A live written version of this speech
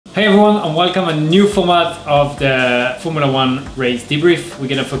Hey everyone, and welcome to a new format of the Formula 1 race debrief. We're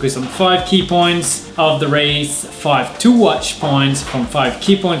gonna focus on 5 key points of the race, 5 to-watch points. From 5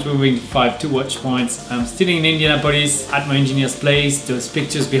 key points, we're moving to 5 to-watch points. I'm still in Indianapolis at my engineer's place. Those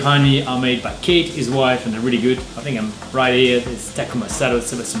pictures behind me are made by Kate, his wife, and they're really good. I think I'm right here. There's Takuma Sato,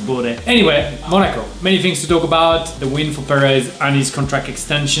 Sebastian Bourdais. Anyway, Monaco. Many things to talk about. The win for Perez and his contract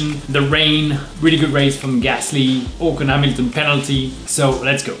extension. The rain, really good race from Gasly. Ocon Hamilton penalty. So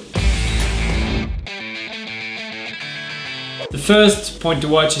let's go. The first point to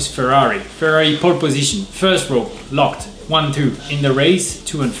watch is Ferrari. Ferrari pole position, first row, locked. 1, 2 in the race,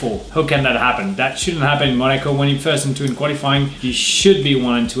 2 and 4. How can that happen? That shouldn't happen in Monaco. When you first and 2 in qualifying, you should be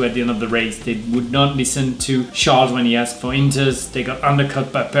 1 and 2 at the end of the race. They would not listen to Charles when he asked for inters. They got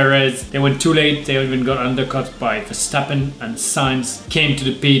undercut by Perez. They went too late. They even got undercut by Verstappen, and Sainz came to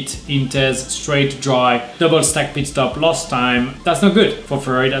the pit. Inters straight dry, double stack pit stop, lost time. That's not good for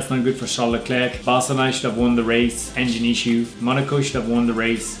Ferrari. That's not good for Charles Leclerc. Barcelona should have won the race. Engine issue. Monaco should have won the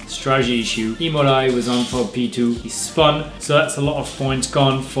race. Strategy issue. Imola was on for P2. He spun. So that's a lot of points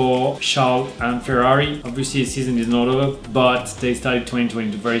gone for Charles and Ferrari. Obviously the season is not over, but they started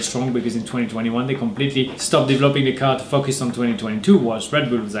 2022 very strong, because in 2021 they completely stopped developing the car to focus on 2022, whilst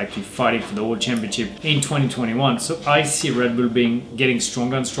Red Bull was actually fighting for the world championship in 2021. So I see Red Bull getting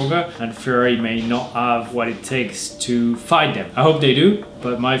stronger and stronger, and Ferrari may not have what it takes to fight them. I hope they do,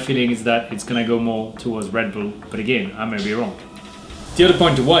 but my feeling is that it's gonna go more towards Red Bull. But again, I may be wrong. The other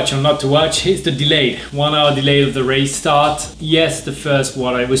point to watch or not to watch is the delay. 1 hour delay of the race start. Yes, the first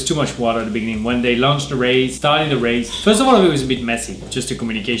water, it was too much water at the beginning. When they launched the race, started the race, first of all it was a bit messy, just the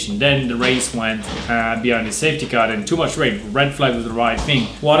communication. Then the race went behind the safety car, and too much rain. Red flag was the right thing.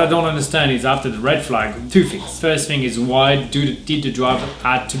 What I don't understand is after the red flag, 2 things. First thing is, why did the driver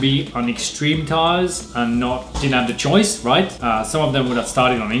had to be on extreme tires and didn't have the choice, right? Some of them would have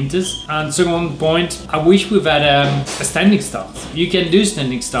started on inters. And second point, I wish we've had a standing start. You can do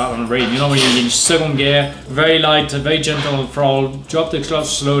standing start on a rain, you know, when you're in second gear, very light, very gentle on the throttle, drop the clutch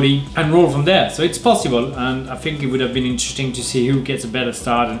slowly and roll from there. So it's possible, and I think it would have been interesting to see who gets a better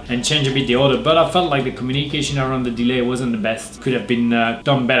start and change a bit the order. But I felt like the communication around the delay wasn't the best. Could have been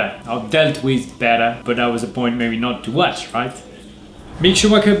done better or dealt with better, but that was a point maybe not to watch, right? Mick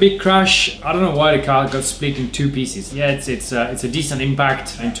Schumacher, big crash. I don't know why the car got split in 2 pieces. Yeah, it's a decent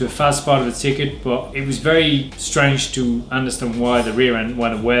impact into a fast part of the circuit, but it was very strange to understand why the rear end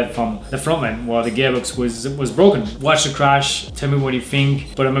went away from the front end while the gearbox was broken. Watch the crash. Tell me what you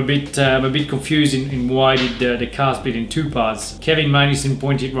think. But I'm a bit confused in why did the car split in 2 parts. Kevin Magnussen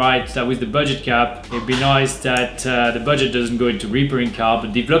pointed right. That was the budget cap. It'd be nice that the budget doesn't go into repairing car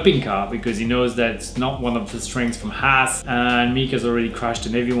but developing car, because he knows that's not one of the strengths from Haas, and Mick has already crashed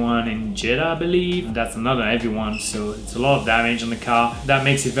an heavy one in Jeddah, I believe. That's another heavy one, so it's a lot of damage on the car. That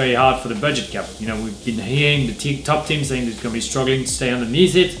makes it very hard for the budget cap. You know, we've been hearing the top team saying that it's going to be struggling to stay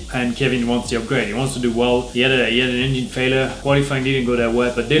underneath it, and Kevin wants the upgrade. He wants to do well. He had an engine failure. Qualifying didn't go that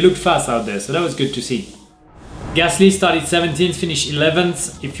well, but they looked fast out there, so that was good to see. Gasly started 17th, finished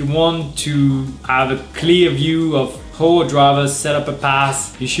 11th. If you want to have a clear view of how drivers set up a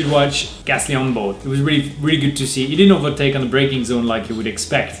pass, you should watch Gasly on board. It was really good to see. He didn't overtake on the braking zone like you would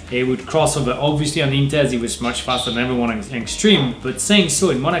expect. He would cross over. Obviously on Inters he was much faster than everyone on Extreme, but saying so,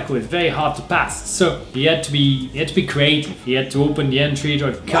 in Monaco it's very hard to pass. So he had to be creative. He had to open the entry,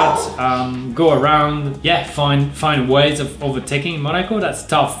 try to cut, go around. Yeah, find ways of overtaking in Monaco. That's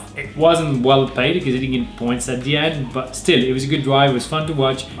tough. It wasn't well paid because he didn't get points at the end, but still it was a good drive. It was fun to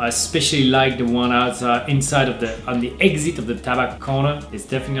watch. I especially like the one outside inside of on the exit of the Tabac corner. It's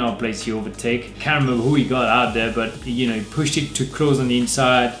definitely not a place you overtake. Can't remember who he got out there, but you know, he pushed it too close on the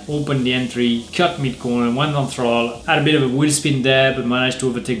inside, opened the entry, cut mid corner, went on throttle, had a bit of a wheel spin there, but managed to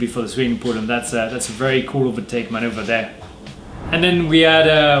overtake before the swimming pool, and that's a very cool overtake maneuver there. And then we had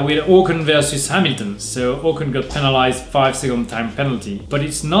Ocon versus Hamilton. So Ocon got penalized 5-second time penalty, but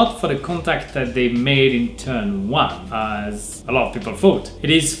it's not for the contact that they made in turn 1, as a lot of people thought. It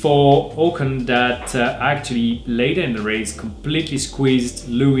is for Ocon that actually later in the race completely squeezed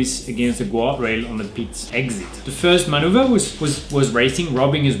Lewis against the guardrail on the pit exit. The first maneuver was racing,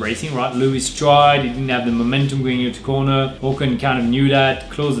 robbing his racing, right? Lewis tried, he didn't have the momentum going into the corner. Ocon kind of knew that,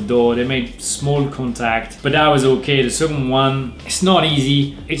 closed the door, they made small contact, but that was okay. The second one, it's not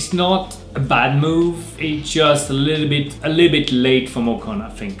easy, it's not a bad move, it's just a little bit late from Ocon.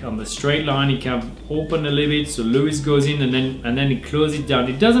 I think on the straight line he can open a little bit, so Lewis goes in and then he closes it down.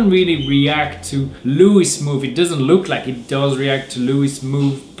 It doesn't really react to Lewis' move. It doesn't look like it does react to Lewis'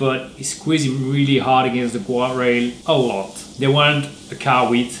 move, but he's squeezing really hard against the guardrail a lot. They weren't a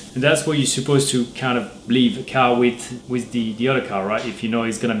car with, and that's what you're supposed to kind of leave a car with the other car, right? If you know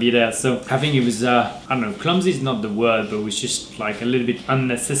it's gonna be there. So I think it was I don't know, clumsy is not the word, but it was just like a little bit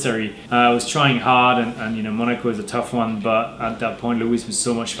unnecessary. I was trying hard, and you know, Monaco is a tough one, but at that point Lewis was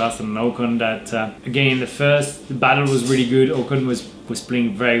so much faster than Ocon that again, the battle was really good. Ocon was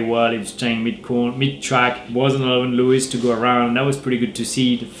playing very well. He was staying mid-track. Wasn't allowing Lewis to go around. That was pretty good to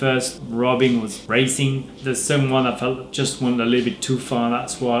see. The first robbing was racing. The second one I felt just went a little bit too far.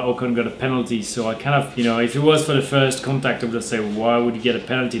 That's why Ocon got a penalty. So I kind of, you know, if it was for the first contact, I would say, why would you get a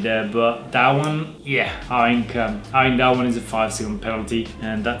penalty there? But that one, yeah, I think that one is a 5-second penalty,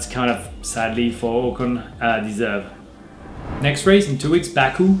 and that's kind of sadly for Ocon deserved. Next race in 2 weeks,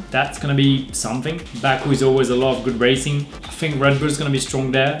 Baku. That's gonna be something. Baku is always a lot of good racing. I think Red Bull's gonna be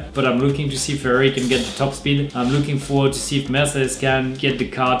strong there, but I'm looking to see if Ferrari can get the top speed. I'm looking forward to see if Mercedes can get the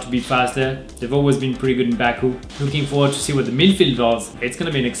car to be faster. They've always been pretty good in Baku. Looking forward to see what the midfield does. It's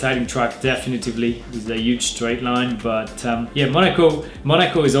gonna be an exciting track, definitively, with a huge straight line. But yeah,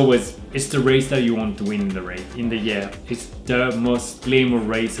 Monaco is always, it's the race that you want to win in the year. It's the most glamorous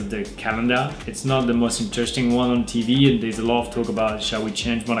race of the calendar. It's not the most interesting one on TV, and there's a lot of talk about shall we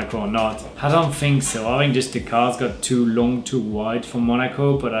change Monaco or not. I don't think so. I think just the cars got too long, too wide for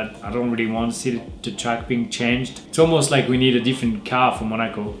Monaco, but I don't really want to see the track being changed. It's almost like we need a different car for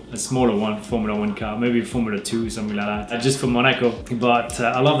Monaco, a smaller one, Formula 1 car, maybe Formula 2, something like that, just for Monaco. But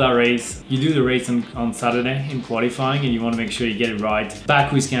I love that race. You do the race on Saturday in qualifying, and you want to make sure you get it right.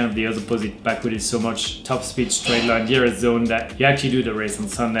 Baku is kind of the opposite. Baku is so much top speed, straight line, DRS zone that you actually do the race on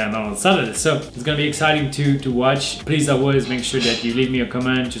Sunday and not on Saturday. So it's gonna be exciting to watch. Please always make sure that you leave me a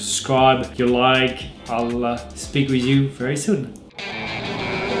comment, you subscribe, you like. I'll speak with you very soon.